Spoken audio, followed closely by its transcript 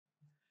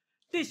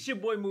This your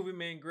boy Movie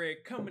Man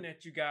Greg coming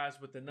at you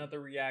guys with another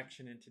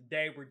reaction, and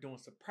today we're doing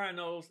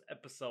Sopranos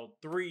episode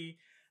 3.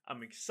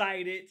 I'm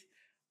excited.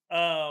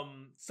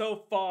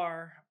 So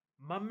far,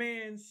 my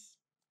man's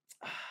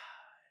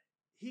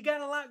he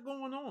got a lot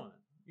going on.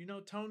 You know,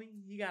 Tony,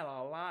 he got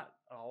a lot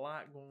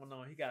going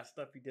on. He got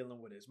stuff he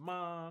dealing with his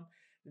mom,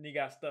 then he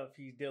got stuff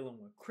he's dealing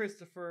with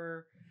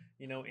Christopher,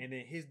 you know, and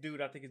then his dude,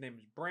 I think his name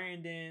is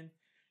Brandon.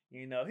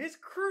 You know, his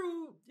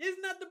crew is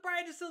not the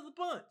brightest of the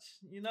bunch.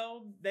 You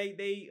know,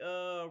 they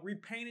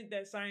repainted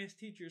that science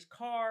teacher's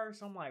car.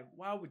 So I'm like,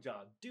 why would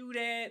y'all do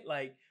that?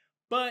 Like,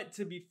 but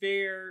to be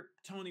fair,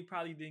 Tony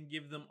probably didn't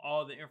give them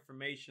all the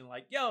information.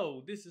 Like,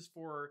 yo, this is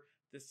for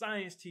the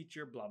science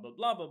teacher, blah, blah,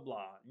 blah, blah,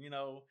 blah. You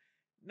know,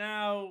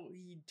 now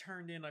he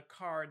turned in a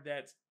car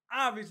that's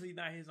obviously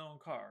not his own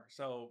car.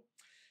 So,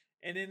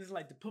 and then it's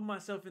like, to put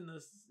myself in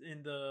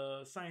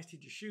the science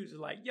teacher's shoes, is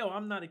like, yo,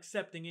 I'm not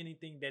accepting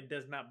anything that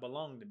does not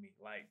belong to me.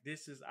 Like,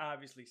 this is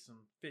obviously some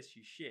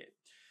fishy shit.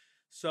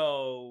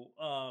 So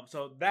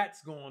so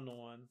that's going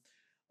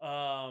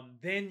on.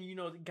 Then, you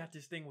know, got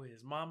this thing with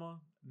his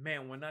mama.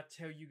 Man, when I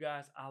tell you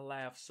guys, I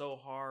laughed so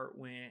hard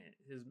when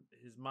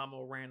his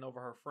mama ran over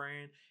her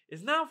friend.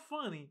 It's not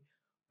funny,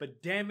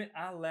 but damn it,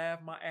 I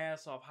laughed my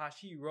ass off. How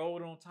she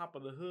rolled on top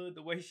of the hood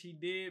the way she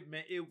did,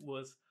 man, it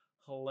was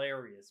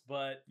hilarious.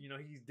 But you know,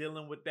 he's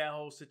dealing with that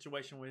whole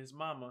situation with his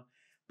mama,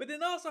 but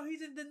then also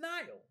he's in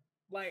denial.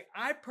 Like,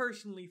 I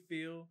personally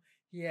feel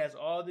he has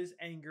all this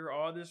anger,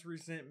 all this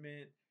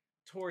resentment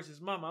towards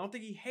his mom. I don't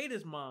think he hates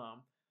his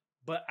mom,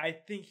 but I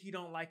think he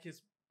don't like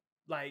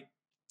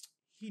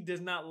he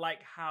does not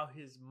like how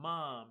his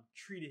mom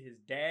treated his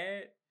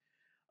dad,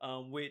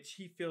 which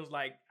he feels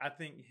like, I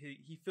think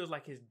he feels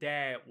like his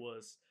dad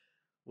was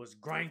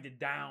grinded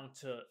down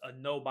to a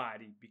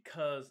nobody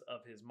because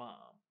of his mom.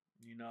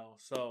 You know,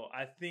 so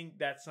I think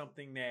that's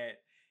something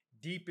that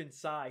deep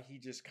inside he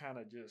just kind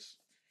of just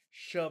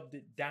shoved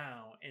it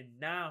down, and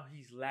now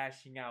he's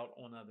lashing out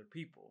on other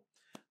people.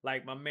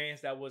 Like my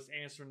man's that was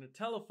answering the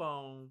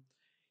telephone,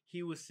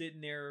 he was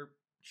sitting there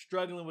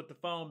struggling with the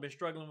phone, been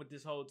struggling with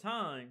this whole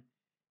time.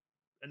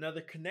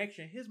 Another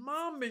connection, his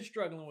mom been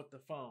struggling with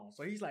the phone,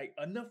 so he's like,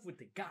 enough with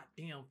the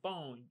goddamn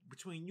phone.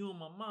 Between you and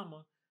my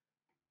mama,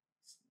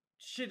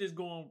 shit is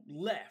going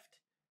left.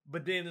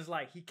 But then it's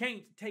like, he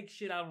can't take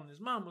shit out on his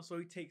mama, so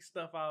he takes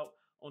stuff out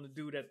on the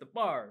dude at the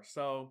bar.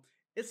 So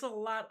it's a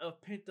lot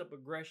of pent-up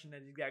aggression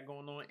that he's got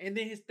going on. And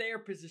then his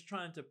therapist is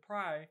trying to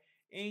pry,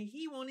 and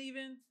he won't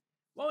even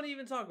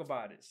talk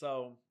about it.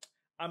 So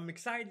I'm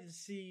excited to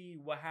see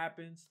what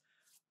happens.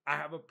 I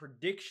have a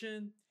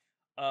prediction,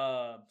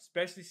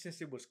 especially since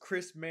it was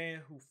Chris,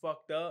 man, who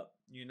fucked up,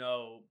 you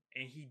know,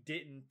 and he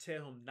didn't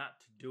tell him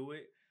not to do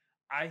it.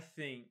 I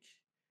think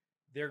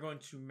they're going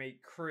to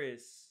make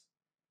Chris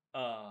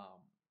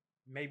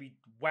maybe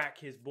whack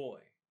his boy.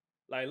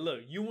 Like, look,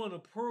 you want to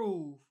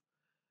prove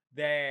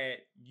that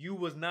you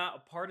was not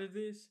a part of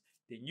this,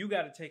 then you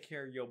got to take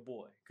care of your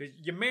boy, because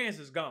your man's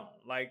is gone.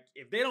 Like,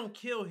 if they don't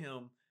kill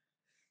him,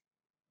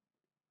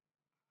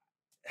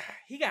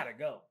 he got to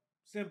go.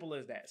 Simple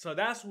as that. So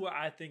that's where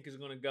I think is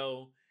going to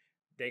go.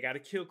 They got to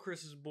kill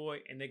Chris's boy,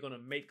 and they're going to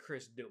make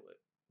Chris do it.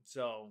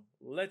 So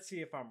let's see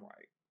if I'm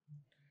right.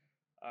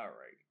 All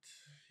right,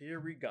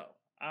 here we go.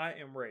 I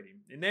am ready.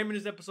 The name of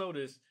this episode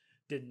is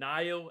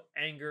Denial,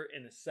 Anger,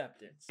 and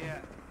Acceptance. Yeah.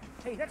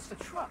 Hey, that's the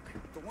truck.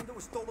 The one that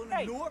was stolen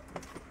in Newark?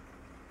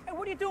 Hey,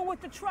 what are you doing with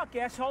the truck,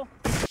 asshole?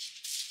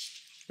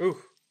 Ooh,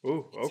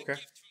 okay.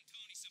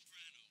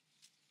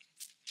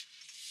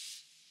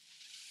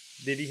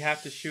 Did he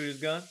have to shoot his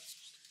gun?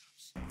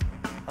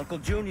 Uncle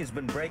Junior's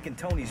been breaking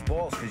Tony's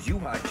balls because you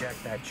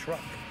hijacked that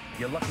truck.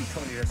 You're lucky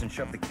Tony doesn't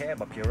shove the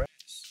cab up your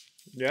ass.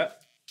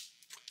 Yep.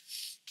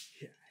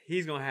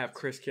 He's gonna have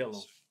Chris kill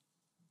him.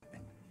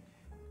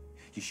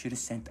 You should have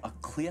sent a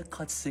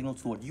clear-cut signal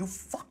to it. You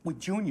fuck with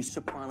Junior,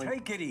 Soprano.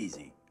 Take it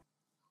easy.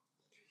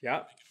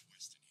 Yep.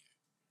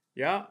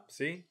 Yeah,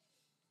 see?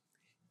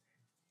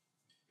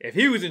 If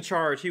he was in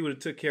charge, he would have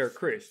took care of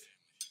Chris.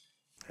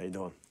 How you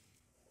doing?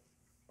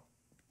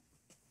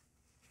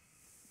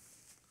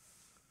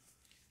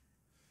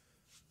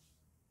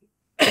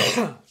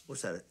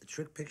 What's that, a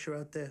trick picture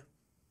out there?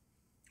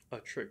 A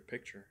trick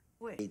picture?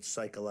 A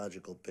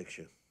psychological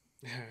picture.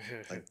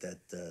 Like that,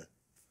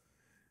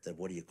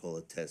 what do you call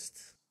a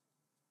test?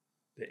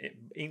 The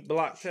ink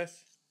block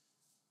test?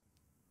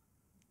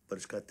 But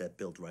it's got that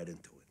built right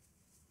into it.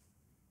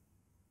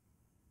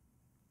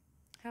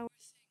 How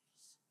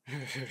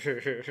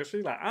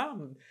She's like,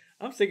 I'm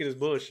sick of this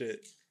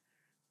bullshit.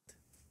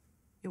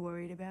 you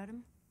worried about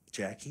him?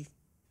 Jackie?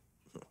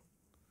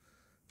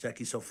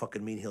 Jackie's so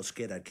fucking mean he'll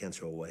scare that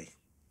cancer away.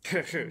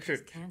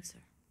 It's cancer.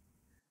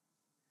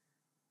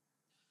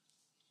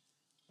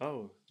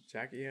 Oh,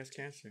 Jackie has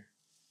cancer.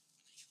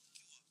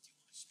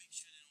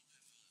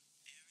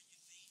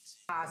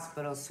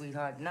 Hospital,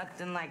 sweetheart.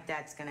 Nothing like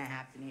that's gonna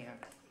happen here.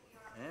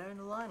 Air in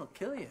the line will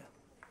kill you.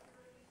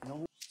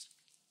 No.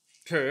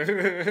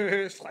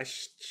 It's like,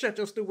 shut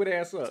your stupid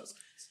ass up.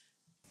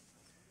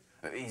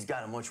 He's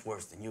got it much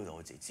worse than you, though.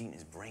 It's eating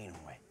his brain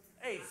away.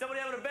 Hey, somebody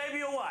having a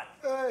baby or what?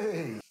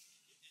 Hey.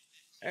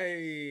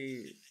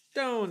 Hey,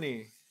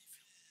 Tony.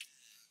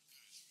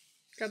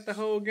 Got the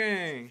whole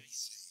gang.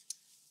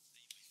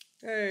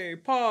 Hey,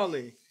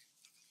 Paulie.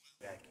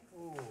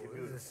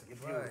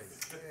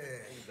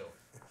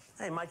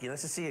 Hey, Mikey,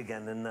 nice to see you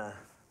again in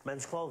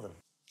men's clothing.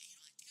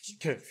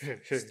 He's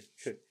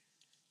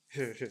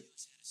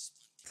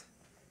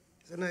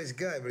a nice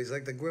guy, but he's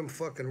like the Grim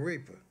fucking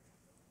Reaper.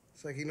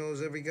 It's like he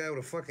knows every guy with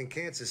a fucking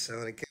cancer cell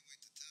and he can't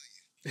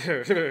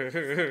wait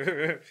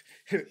to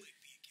tell you.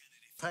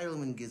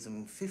 Tylerman gives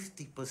him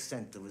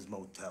 50% of his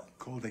motel.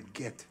 Called a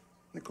get.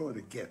 They call it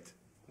a get.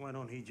 Why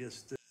don't he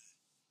just...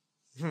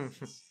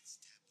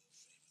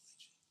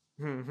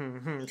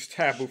 It's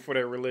taboo for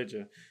their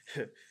religion.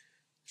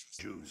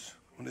 Jews.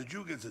 When a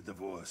Jew gets a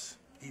divorce,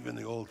 even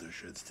the altar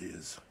sheds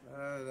tears. I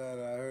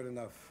heard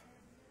enough.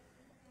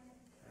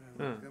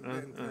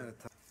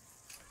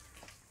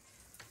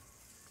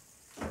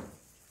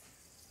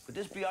 Could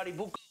this be Artie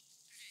Bucco?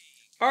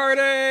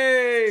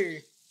 Artie!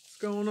 What's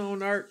going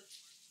on, Art?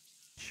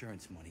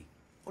 Insurance money.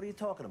 What are you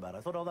talking about? I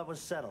thought all that was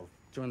settled.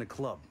 Join the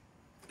club.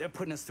 They're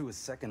putting us through a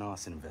second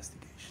arson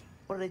investigation.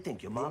 What do they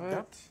think? You're mobbed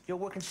up? You're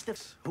working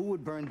stiff. Who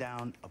would burn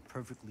down a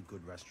perfectly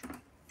good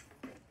restaurant?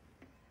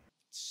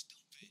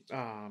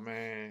 Oh,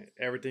 man.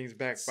 Everything's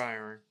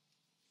backfiring.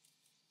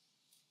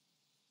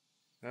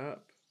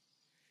 Up.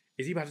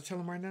 Is he about to tell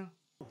him right now?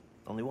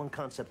 Only one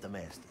concept I'm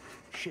asked.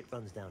 Shit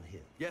runs down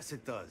here. Yes,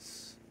 it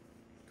does.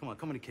 Come on,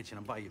 come in the kitchen.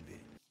 I'll buy you a beer.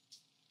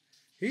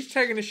 He's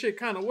taking the shit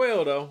kind of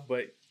well, though,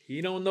 but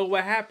he don't know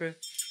what happened.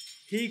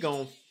 He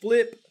gonna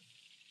flip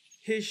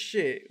his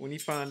shit when he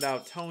find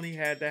out Tony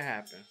had to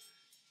happen.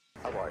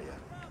 How are you?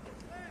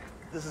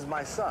 This is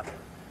my son.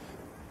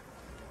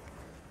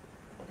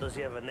 Does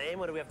he have a name,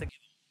 or do we have to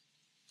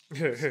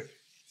give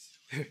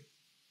him?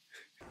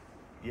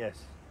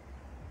 Yes.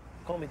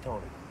 Call me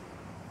Tony.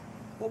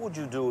 What would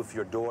you do if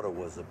your daughter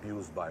was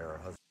abused by her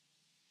husband?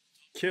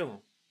 Kill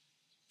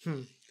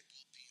him.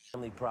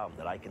 Family problem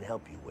that I can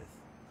help you with.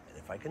 And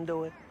if I can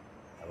do it,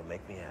 that'll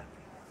make me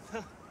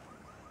happy.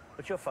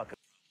 But you're fucking...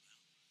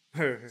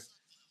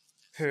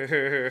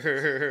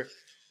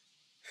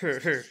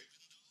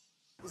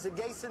 Ze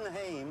geissen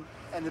heim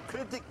en de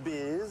critic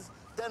biz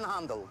den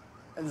handel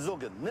en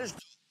zogen nicht.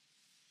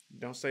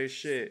 Don't say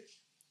shit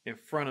in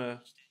front of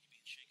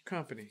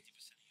company.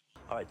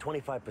 All right,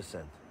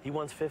 25%. He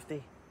wants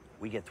 50,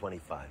 we get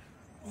 25.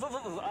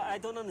 I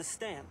don't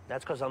understand.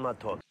 That's because I'm not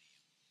talking.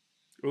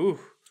 Ooh.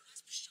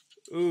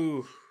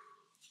 Ooh.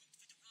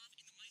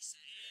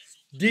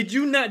 Did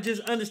you not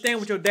just understand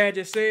what your dad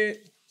just said?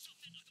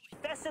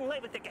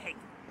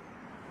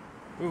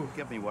 Ooh.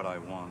 Give me what I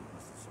want,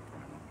 Mr.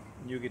 Soprano.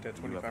 You get that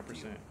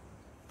 25%.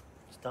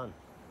 It's done.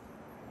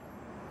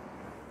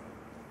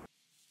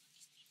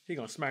 He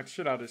gonna smack the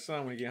shit out of his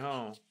son when he get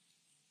home.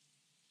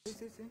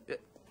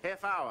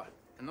 Half hour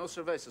and no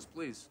cervezas,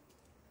 please.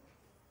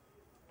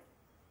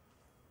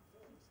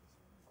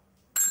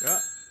 Yeah.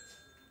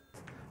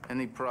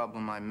 Any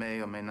problem I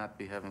may or may not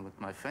be having with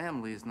my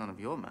family is none of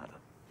your matter.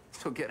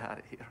 So get out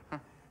of here. Huh?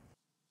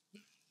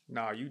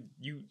 Nah, you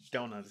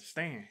don't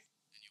understand.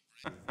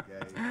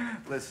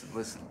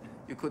 Listen.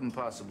 You couldn't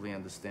possibly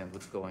understand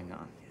what's going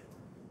on here.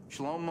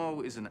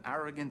 Shlomo is an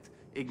arrogant,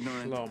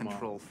 ignorant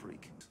control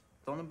freak.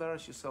 Don't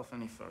embarrass yourself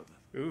any further.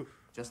 Ooh.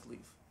 Just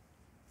leave.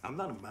 I'm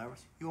not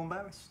embarrassed. You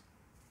embarrassed?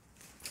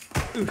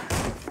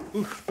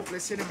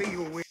 Listen to me,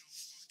 you weird.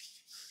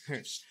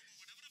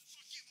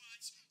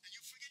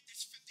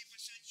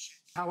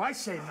 How I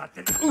say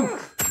nothing.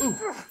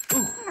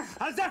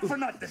 How's that for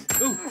nothing?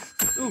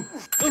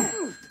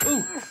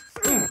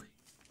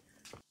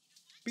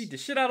 Beat the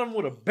shit out of him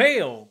with a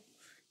bail.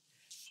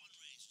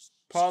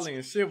 Paulie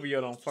and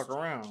Sylvia don't fuck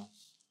around.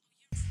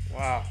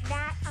 Wow.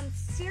 That, I'm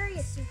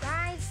serious, you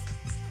guys.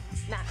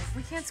 Nah, if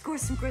we can't score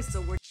some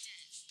crystal, we're...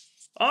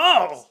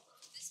 Oh!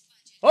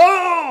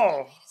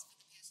 Oh!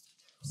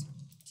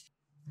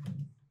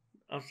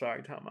 I'm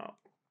sorry, time out.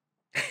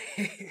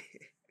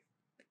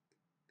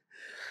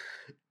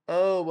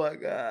 Oh my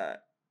God.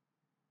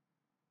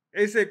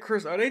 They said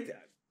Crystal. Are they...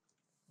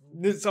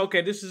 This,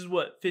 okay, this is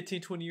what,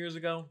 15, 20 years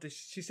ago?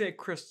 She said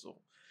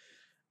crystal.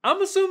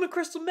 I'm assuming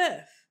crystal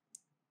meth.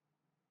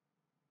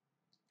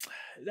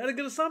 Is that a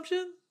good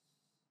assumption?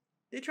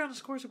 They're trying to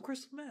score some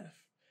crystal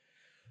meth.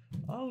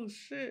 Oh,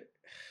 shit.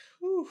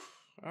 Whew.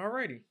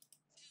 Alrighty.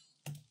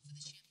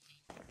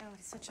 Oh,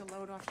 it's such a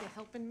load off your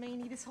helping,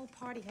 Maney. This whole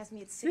party has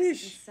me at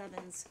 6s and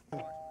 7s.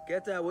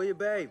 Get that, will you,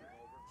 babe?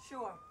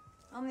 Sure.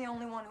 I'm the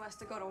only one who has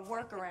to go to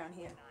work around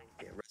here.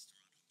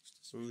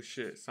 Ooh,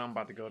 shit. Something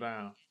about to go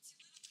down.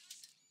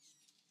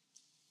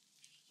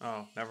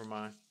 Oh, never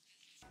mind.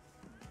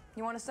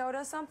 You want a soda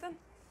or something?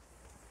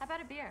 How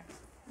about a beer?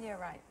 Yeah,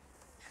 right.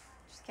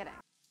 Just kidding.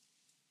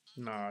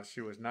 Nah,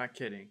 she was not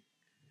kidding.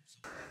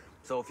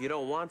 So if you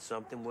don't want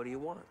something, what do you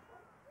want?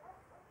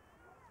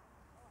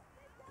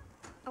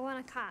 I want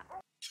a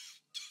cop.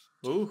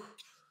 Ooh.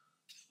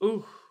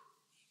 Ooh.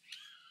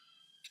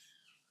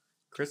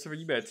 Christopher,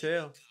 you better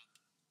tell.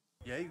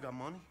 Yeah, you got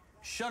money?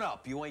 Shut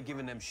up. You ain't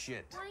giving them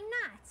shit. Why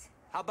not?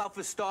 How about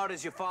for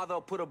starters, your father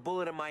will put a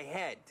bullet in my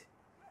head?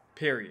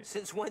 Period.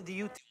 Since when do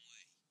you...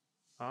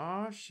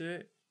 Oh,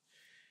 shit.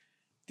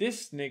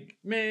 This nigga,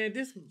 man,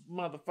 this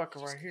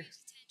motherfucker right here.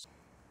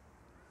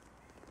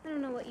 I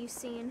don't know what you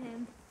see in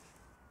him.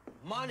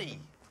 Money.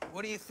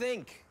 What do you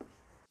think?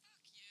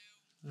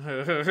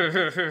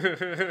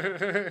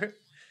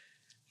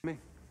 Me.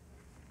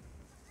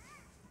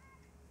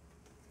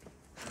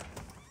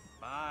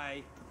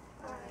 Bye.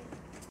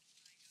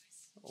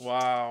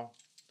 Wow.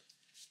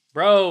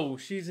 Bro,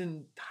 she's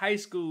in high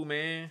school,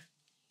 man.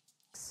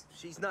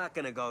 She's not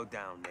gonna go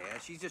down there.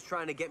 She's just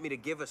trying to get me to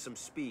give her some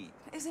speed.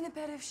 Isn't it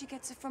better if she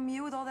gets it from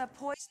you with all that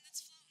poison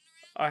that's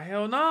floating Oh,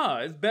 hell nah.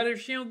 It's better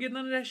if she don't get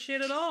none of that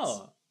shit at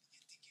all.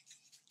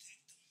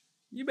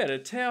 You better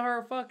tell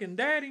her fucking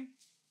daddy.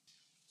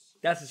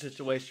 That's a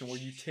situation where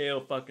you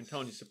tell fucking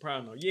Tony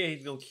Soprano, yeah,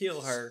 he's gonna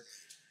kill her,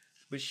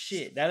 but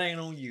shit, that ain't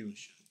on you.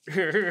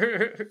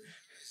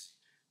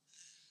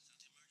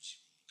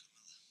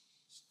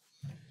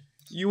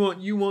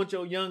 You want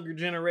your younger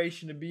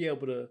generation to be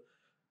able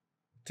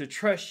to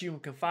trust you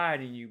and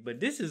confide in you, but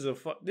this is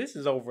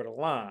over the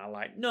line.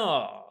 Like,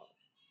 no,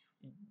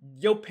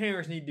 your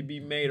parents need to be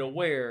made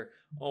aware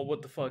on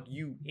what the fuck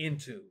you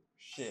into.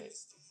 Shit,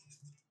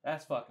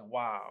 that's fucking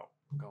wild.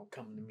 Gonna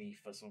come to me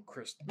for some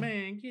crystal.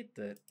 Man, get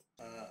that.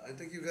 I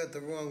think you got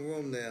the wrong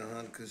room there,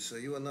 hon, because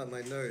you are not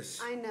my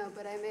nurse. I know,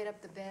 but I made up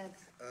the bed.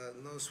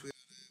 No, sweet.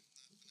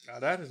 Now,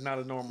 that is not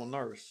a normal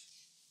nurse.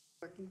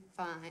 Working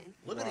fine.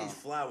 Look at these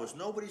flowers.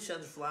 Nobody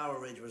sends flower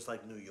arrangements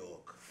like New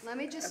York. Let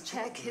me just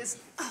check his...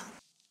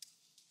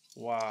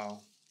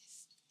 Wow.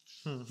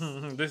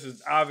 This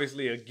is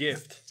obviously a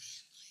gift.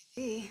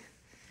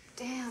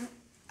 Damn.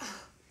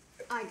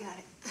 I got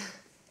it.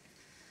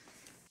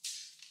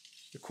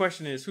 The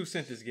question is, who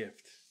sent this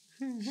gift?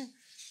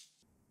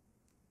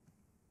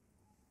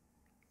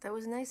 That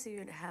was nice of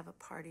you to have a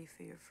party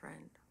for your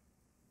friend.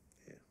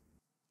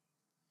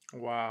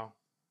 Wow.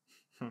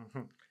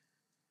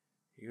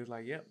 He was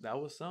like, yep, that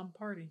was some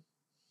party.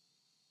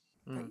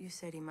 But you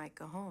said he might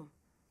go home.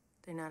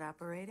 They're not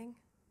operating?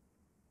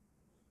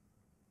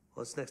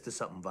 Well, it's next to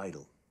something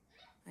vital.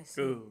 I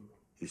see. Ooh.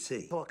 You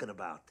see? Talking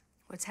about.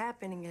 What's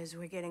happening is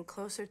we're getting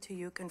closer to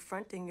you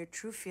confronting your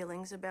true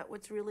feelings about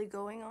what's really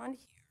going on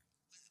here.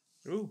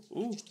 Ooh,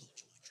 ooh.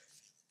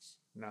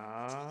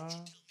 Nah.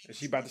 Is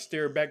she about to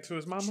steer back to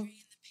his mama?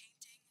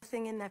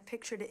 Nothing in that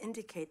picture to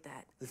indicate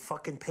that. The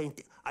fucking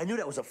painting. I knew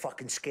that was a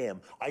fucking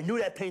scam. I knew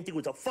that painting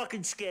was a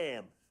fucking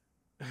scam.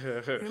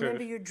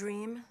 Remember your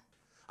dream?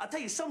 I'll tell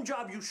you, some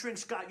job you shrink,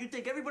 Scott. You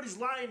think everybody's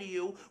lying to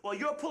you while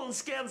you're pulling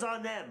scams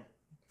on them.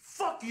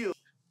 Fuck you.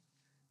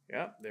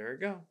 Yep, there we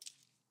go.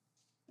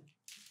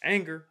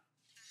 Anger.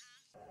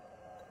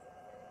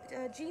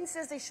 Jean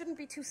says they shouldn't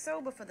be too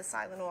sober for the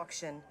silent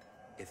auction.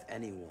 If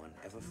anyone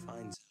ever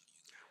finds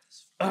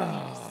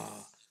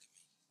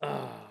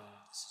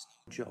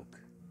joke.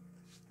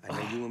 I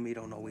know you and me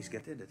don't always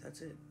get it.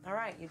 That's it. All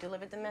right, you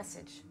delivered the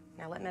message.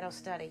 Now let Meadow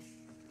study.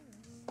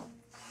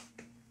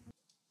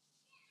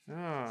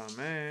 Oh,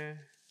 man.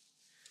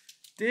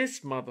 This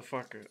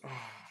motherfucker. Oh.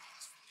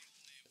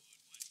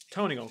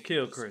 Tony gonna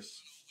kill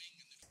Chris.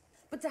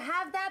 But to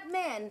have that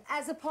man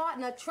as a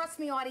partner, trust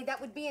me, Artie,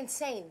 that would be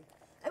insane.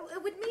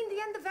 It would mean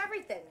the end of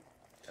everything.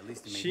 At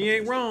least she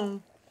ain't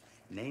wrong.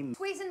 Name.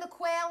 Squeezing the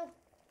quail.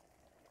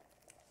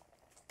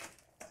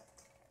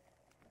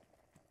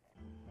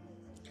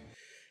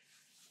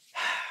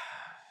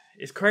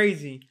 It's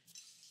crazy.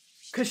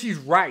 Cause she's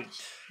right.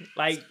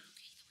 Like,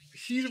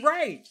 she's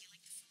right.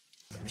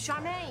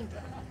 Charmaine.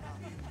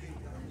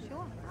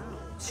 Sure.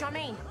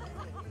 Charmaine.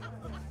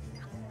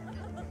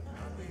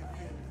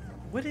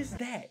 What is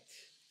that?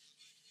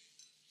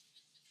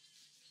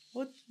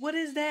 What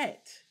is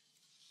that?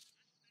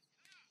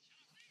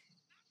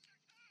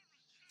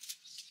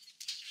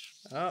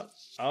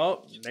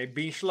 Oh, they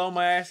beat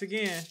Shlomo ass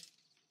again.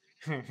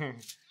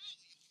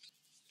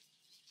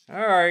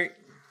 All right.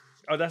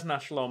 Oh, that's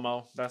not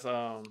Shlomo. That's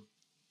the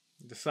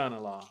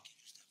son-in-law.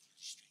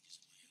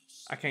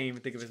 I can't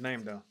even think of his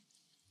name though.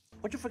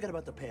 Why don't you forget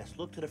about the past?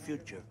 Look to the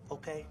future,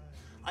 okay?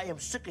 I am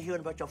sick of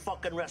hearing about your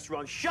fucking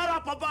restaurant. Shut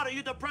up about it,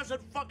 you depressing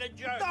fucking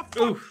jerk! The fuck?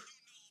 Oof.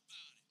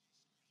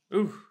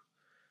 Oof.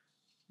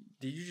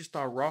 Did you just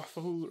start raw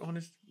food on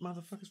this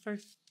motherfucker's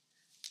face?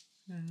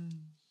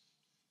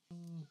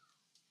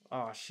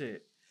 Oh,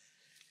 shit.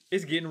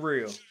 It's getting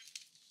real.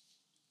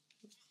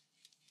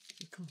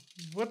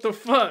 What the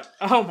fuck?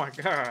 Oh, my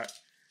God.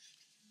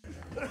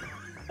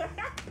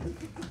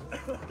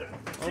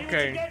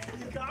 Okay.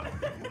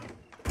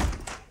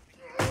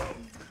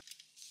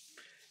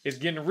 It's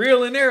getting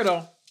real in there,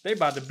 though. They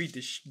about to beat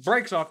the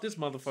brakes off this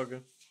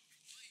motherfucker.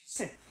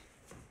 Too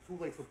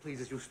late for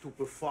pleasers, you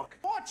stupid fuck.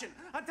 Fortune!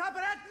 On top of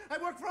that, I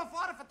worked for a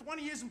father for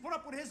 20 years and put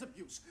up with his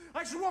abuse.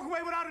 I should walk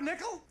away without a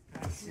nickel?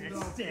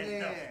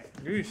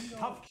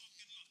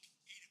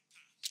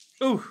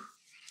 Ooh.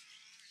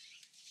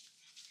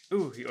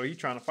 Ooh, are you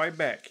trying to fight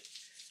back?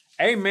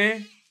 Hey,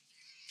 man.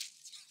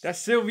 That's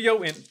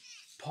Silvio and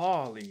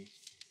Paulie.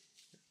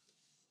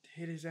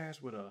 Hit his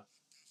ass with a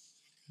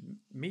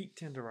Meat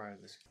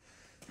tenderizer.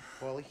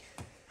 Paulie,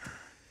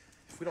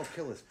 if we don't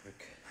kill this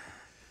prick,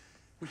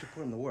 we should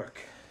put him to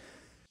work.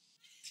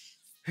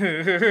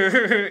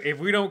 If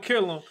we don't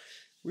kill him,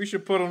 we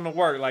should put him to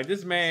work. Like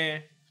this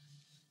man.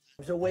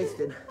 I'm so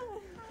wasted.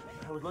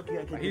 I was lucky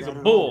I could He's get a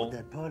out bull. with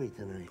that party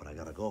tonight, but I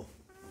gotta go.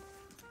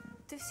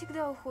 Ты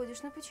всегда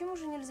уходишь, но почему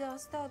же нельзя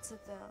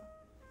остаться-то?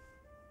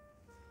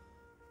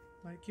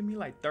 Like, give me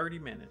like 30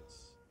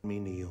 minutes.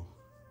 Mean to you?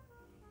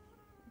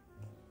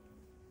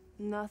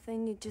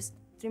 Nothing. It just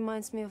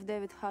reminds me of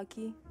David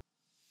Hockey.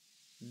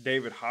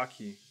 David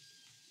Hockey.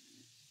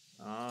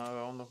 I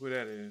don't know who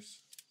that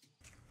is.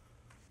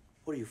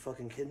 What, are you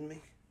fucking kidding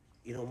me?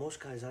 You know, most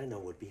guys I know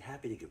would be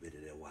happy to get rid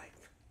of their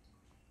wife.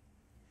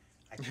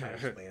 I try to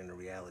explain the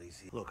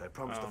realities. Look, I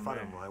promised to fight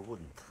him or I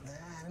wouldn't. Nah,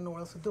 I didn't know what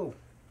else to do.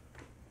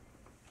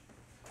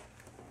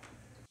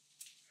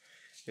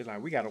 He's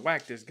like, we gotta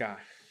whack this guy.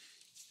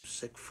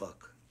 Sick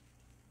fuck.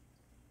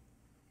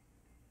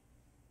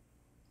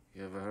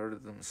 You ever heard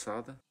of the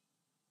Masada?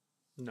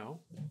 No.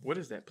 What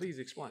is that? Please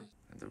explain.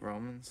 And the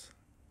Romans?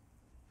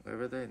 Where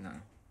were they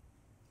now?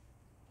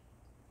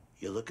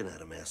 You're looking at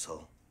him,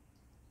 asshole.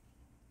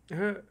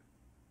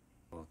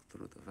 Walk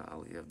through the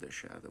valley of the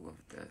shadow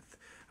of death.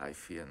 I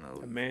fear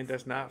no. A man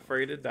that's not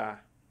afraid to die.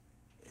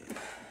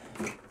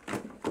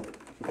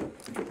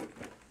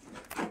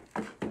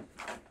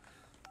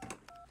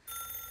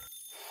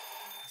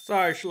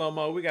 Sorry,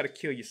 Shlomo. We gotta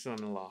kill your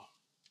son-in-law.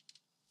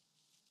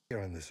 Here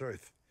on this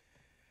earth,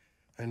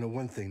 I know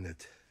one thing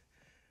that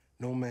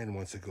no man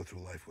wants to go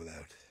through life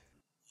without.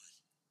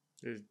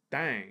 His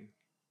thing.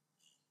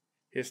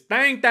 His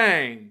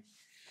thing.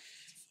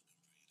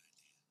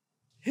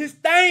 His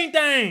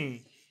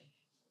thing.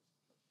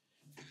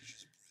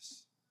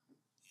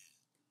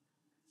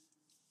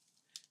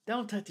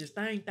 Don't touch his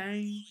thing.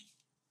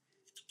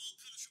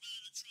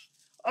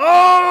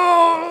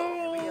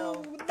 Oh,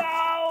 no.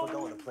 We're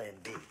going to plan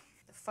B.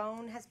 The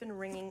phone has been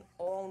ringing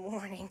all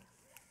morning.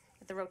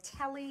 The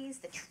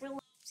Rotellis, the Trillos.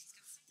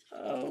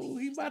 Oh,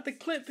 he about to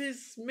clip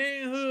his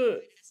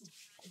manhood.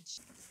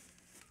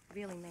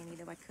 Really, Manny,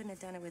 though, I couldn't have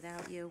done it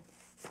without you.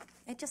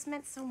 It just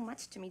meant so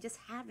much to me, just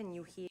having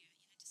you here.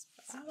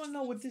 I want to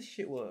know what this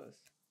shit was.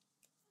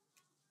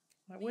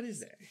 Like, what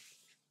is that?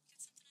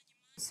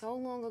 So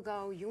long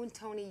ago, you and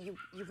Tony, you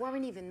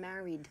weren't even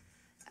married.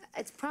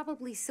 It's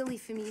probably silly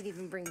for me to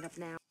even bring it up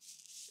now.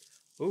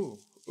 Ooh.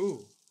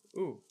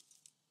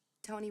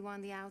 Tony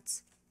won the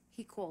outs.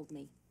 He called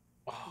me.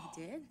 Oh.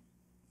 He did?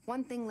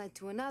 One thing led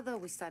to another.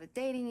 We started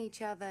dating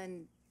each other,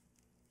 and...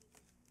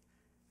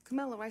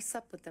 Camilla, I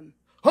slept with him.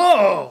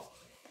 Oh!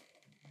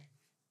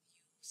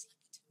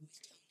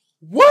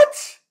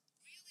 What?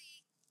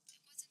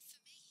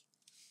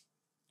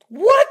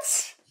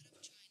 What?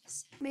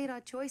 Made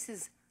our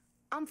choices.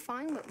 I'm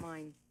fine with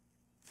mine.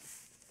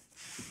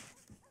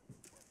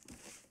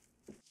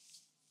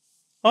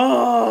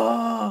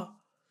 Oh!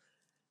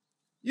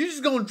 You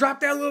just gonna drop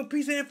that little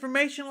piece of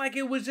information like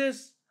it was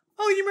just...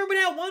 Oh, you remember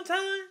that one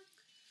time?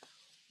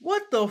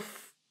 What the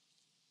f...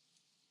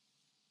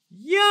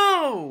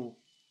 Yo!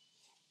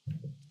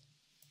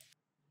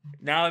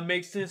 Now it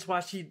makes sense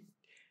why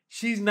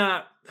she's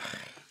not...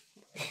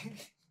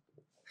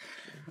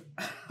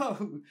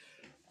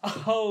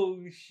 Oh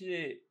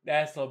shit.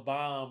 That's a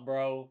bomb,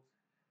 bro.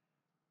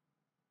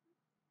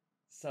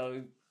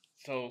 So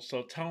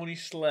Tony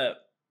slept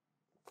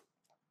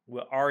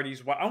with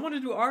Artie's wife. I want to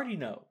do Artie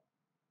know.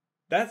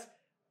 There's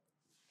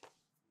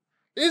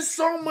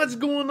so much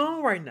going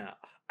on right now.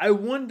 I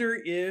wonder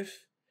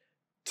if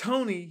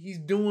Tony, he's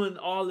doing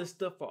all this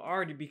stuff for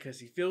Artie because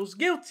he feels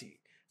guilty.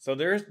 So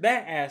there's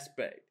that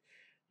aspect.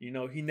 You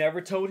know, he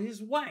never told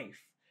his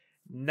wife.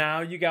 Now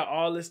you got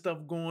all this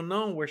stuff going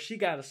on where she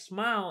got a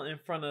smile in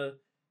front of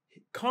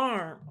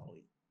Carm.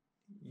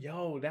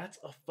 Yo, that's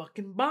a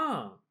fucking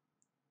bomb.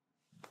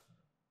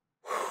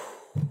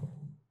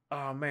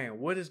 Oh man,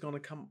 what is gonna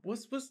come?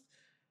 What's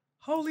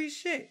holy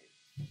shit.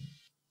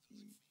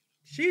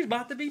 She's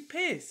about to be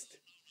pissed.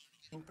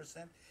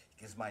 10%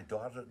 gives my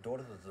daughter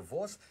the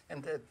divorce,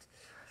 and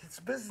it's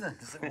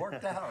business. It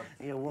worked out.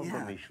 Yeah, work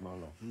for me,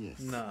 Shmolo. Yes.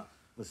 Nah.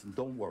 Listen,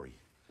 don't worry.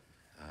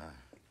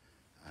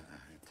 I'm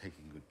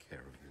taking good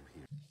care of you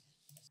here.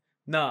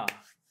 Nah.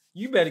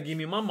 You better give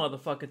me my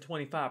motherfucking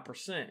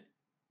 25%.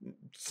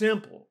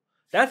 Simple.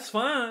 That's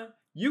fine.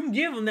 You can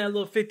give him that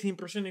little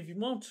 15% if you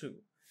want to.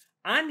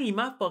 I need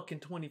my fucking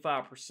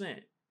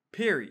 25%.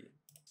 Period.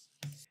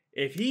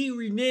 If he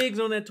reneges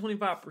on that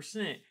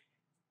 25%,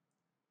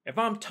 if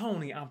I'm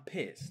Tony, I'm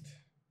pissed.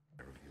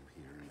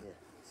 Yeah.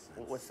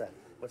 What's that?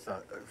 What's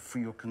that? For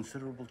your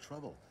considerable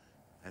trouble.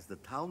 As the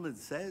Talmud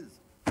says.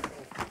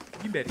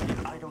 You better give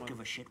him I don't give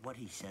a shit what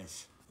he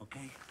says,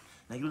 okay?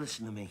 Now you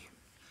listen to me.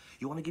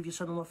 You want to give your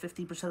son-in-law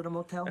 15% of the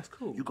motel? That's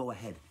cool. You go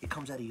ahead. It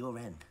comes out of your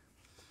end.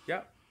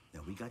 Yep.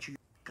 Now we got you.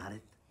 Got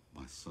it?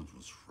 My son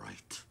was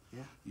right.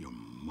 Yeah? You're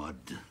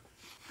mud.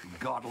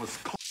 Godless.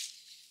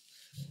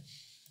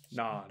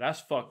 Nah,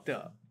 that's fucked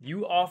up.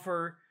 You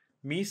offer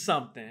me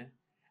something.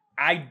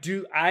 I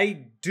do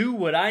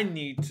what I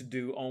need to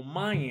do on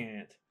my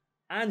end.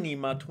 I need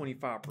my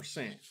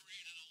 25%.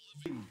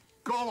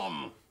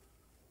 Gollum.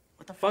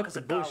 What the Fuck is the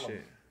a golem?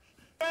 bullshit.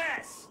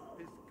 Yes.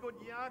 Good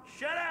yacht.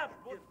 Shut up.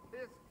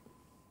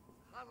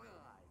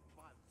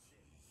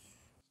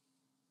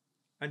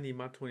 I need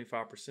my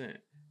 25%.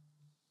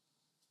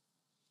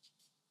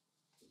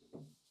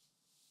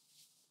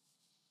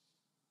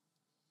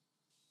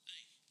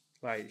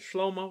 Like,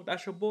 Shlomo,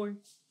 that's your boy?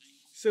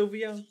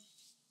 Silvio?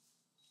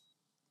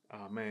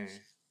 Oh, man.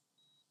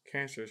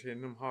 Cancer's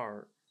hitting them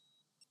hard.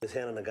 His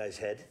hand on the guy's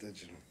head.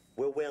 Digital.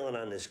 We're wailing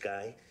on this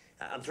guy.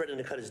 I'm threatening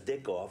to cut his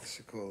dick off.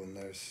 Should call a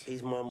nurse.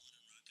 He's mom.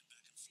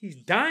 He's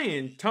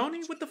dying,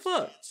 Tony. What the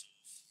fuck?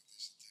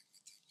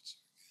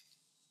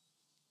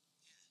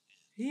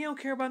 He don't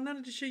care about none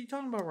of the shit you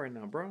talking about right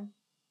now, bro.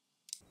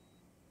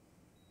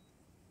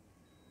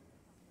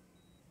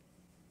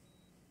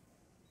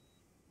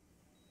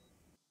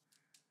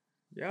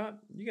 Yeah,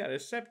 you gotta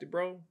accept it,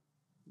 bro.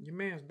 Your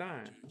man's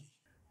dying.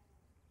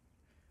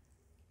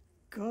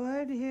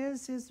 Good,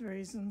 here's his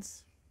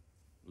reasons.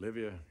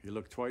 Olivia, you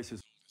look twice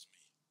as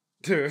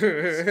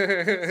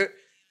It's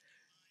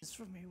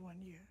for me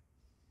 1 year.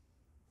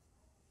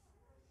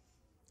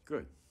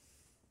 good.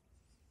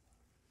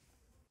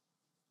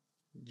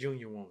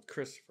 Junior wants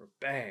Christopher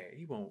bad.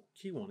 He want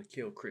to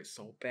kill Chris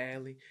so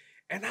badly,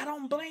 and I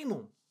don't blame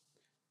him.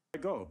 I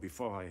go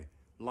before I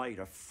light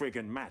a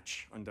friggin'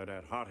 match under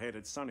that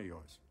hot-headed son of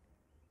yours.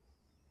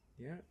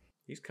 Yeah,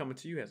 he's coming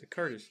to you as a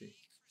courtesy.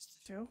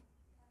 Too.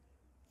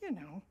 You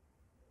know.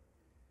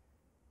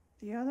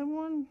 The other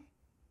one,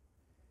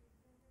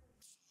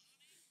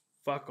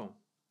 Fuck him.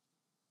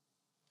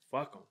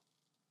 Fuck him.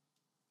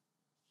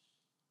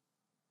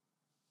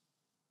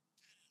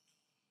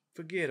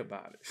 Forget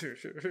about it.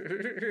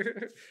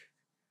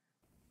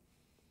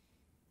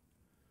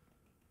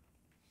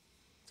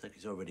 It's like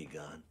he's already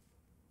gone.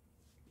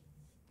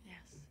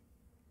 Yes.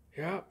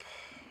 Yep.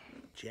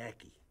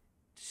 Jackie,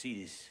 to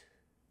see this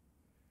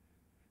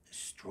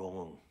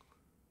strong,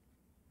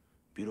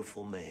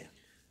 beautiful man.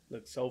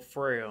 Looks so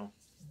frail.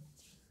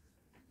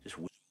 Just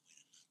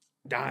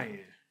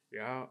dying.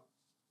 Yeah.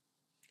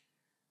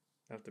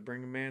 Have to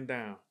bring the man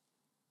down.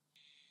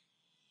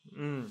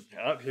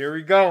 Up, here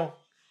we go.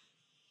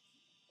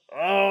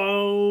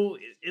 Oh,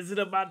 is it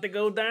about to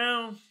go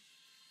down?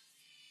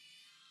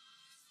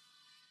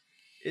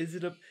 Is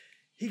it a...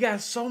 He got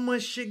so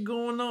much shit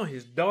going on.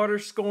 His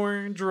daughter's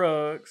scoring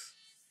drugs.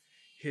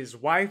 His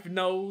wife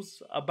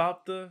knows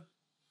about the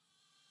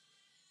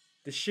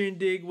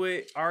shindig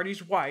with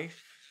Artie's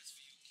wife.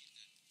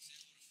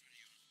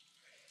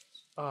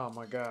 Oh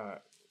my God.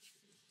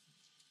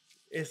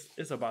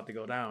 It's about to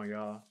go down,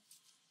 y'all.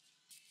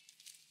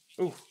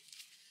 Ooh.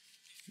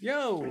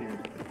 Yo.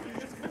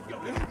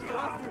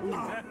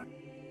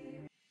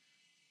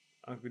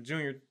 Uncle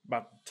Junior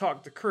about to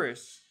talk to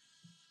Chris.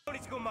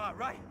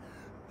 Right.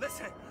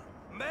 Listen,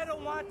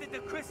 Meadow wanted the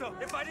crystal.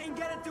 If I didn't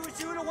get it to her,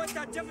 she would have went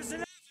down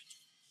Jefferson.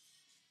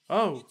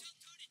 Oh.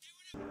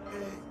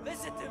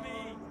 Listen to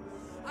me.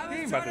 I He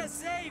ain't was about trying to to-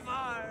 save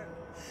her.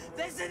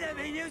 Listen to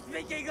me. You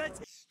speak English.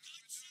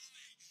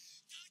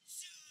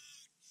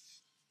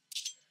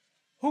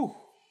 Whew.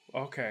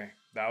 Okay.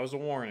 That was a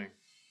warning.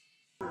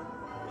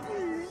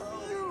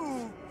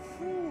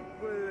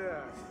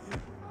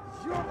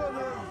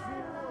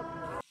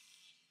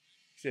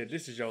 He said,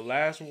 this is your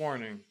last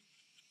warning.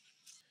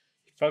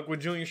 Fuck with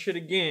Junior shit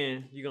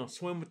again, you're gonna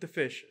swim with the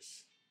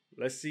fishes.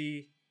 Let's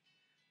see.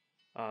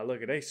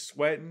 Look, are they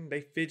sweating? They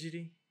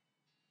fidgety?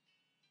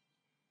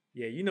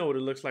 Yeah, you know what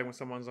it looks like when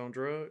someone's on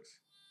drugs.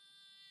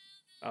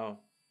 Oh.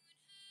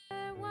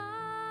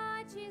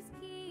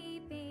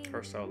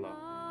 Her solo.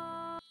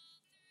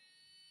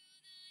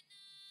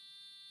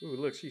 Ooh,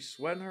 look, she's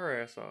sweating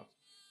her ass off.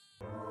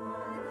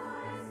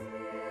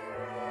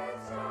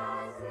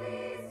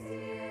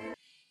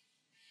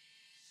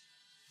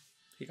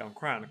 He gonna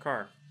cry in the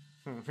car.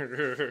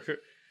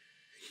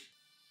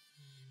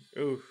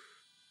 Ooh.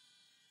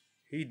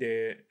 He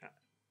dead.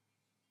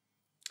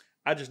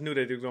 I just knew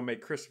that they was gonna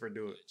make Christopher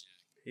do it.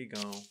 He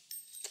gone.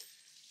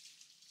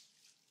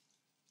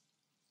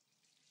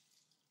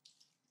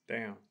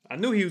 Damn. I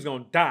knew he was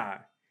gonna die.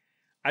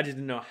 I just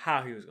didn't know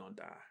how he was gonna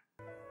die.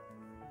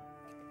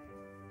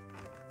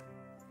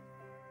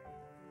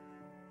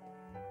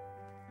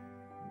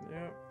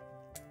 Yep.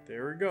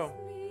 There we go.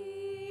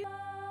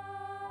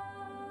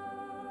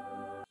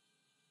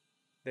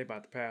 They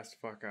about to pass the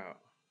fuck out.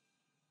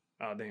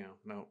 Oh, damn.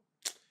 No.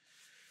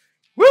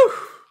 Woo!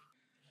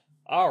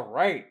 All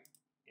right.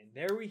 And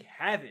there we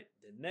have it.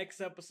 The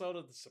next episode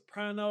of The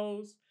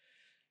Sopranos.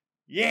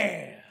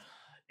 Yeah.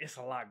 It's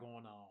a lot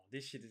going on.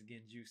 This shit is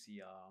getting juicy,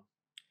 y'all.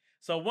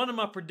 So one of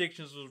my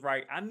predictions was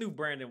right. I knew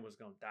Brandon was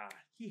going to die.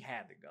 He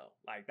had to go.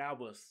 Like, that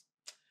was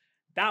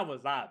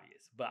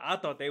obvious. But I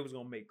thought they was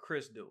going to make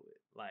Chris do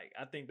it. Like,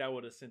 I think that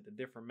would have sent a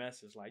different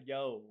message. Like,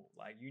 yo,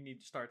 like, you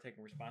need to start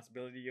taking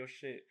responsibility of your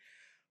shit.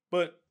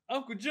 But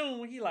Uncle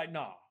June, he like,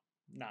 nah.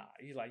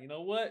 He's like, you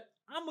know what?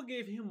 I'm going to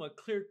give him a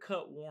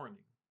clear-cut warning.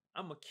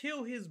 I'm going to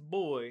kill his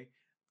boy,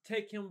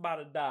 take him by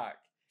the dock,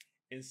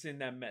 and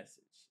send that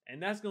message.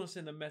 And that's going to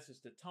send a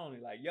message to Tony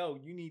like, yo,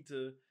 you need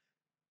to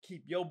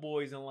keep your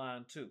boys in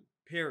line too,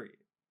 period.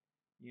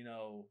 You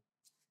know,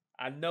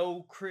 I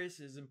know Chris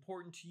is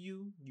important to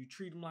you. You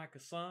treat him like a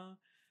son.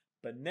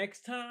 But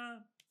next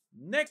time,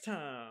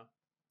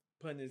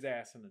 putting his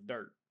ass in the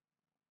dirt.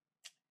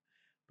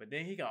 But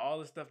then he got all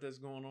the stuff that's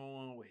going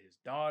on with his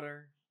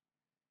daughter.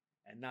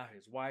 And now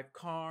his wife,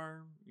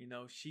 Carm, you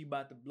know, she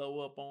about to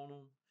blow up on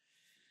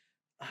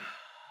him.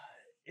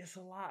 It's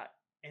a lot.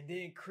 And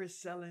then Chris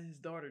selling his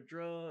daughter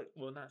drugs.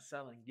 Well, not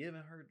selling,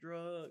 giving her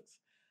drugs.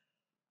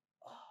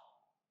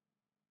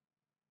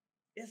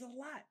 It's a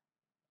lot.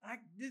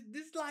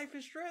 This life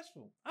is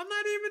stressful. I'm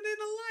not even in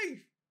a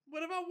life.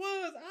 But if I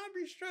was, I'd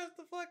be stressed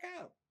the fuck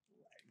out.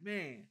 Like,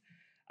 man,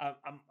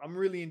 I'm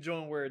really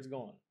enjoying where it's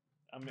going.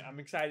 I'm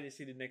excited to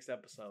see the next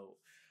episode.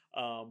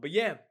 But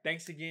yeah,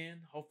 thanks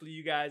again. Hopefully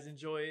you guys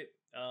enjoy it.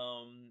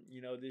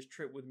 You know, this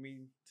trip with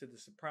me to the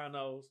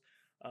Sopranos.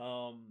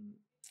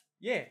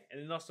 Yeah,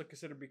 and then also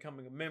consider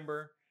becoming a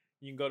member.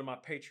 You can go to my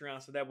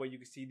Patreon so that way you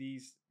can see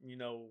these, you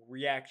know,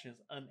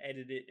 reactions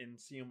unedited and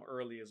see them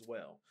early as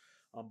well.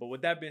 But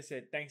with that being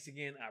said, thanks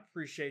again. I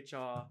appreciate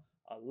y'all.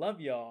 I love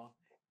y'all.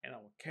 And I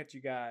will catch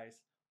you guys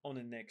on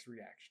the next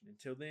reaction.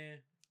 Until then,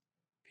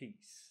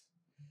 peace.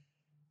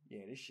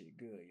 Yeah, this shit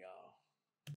good, y'all.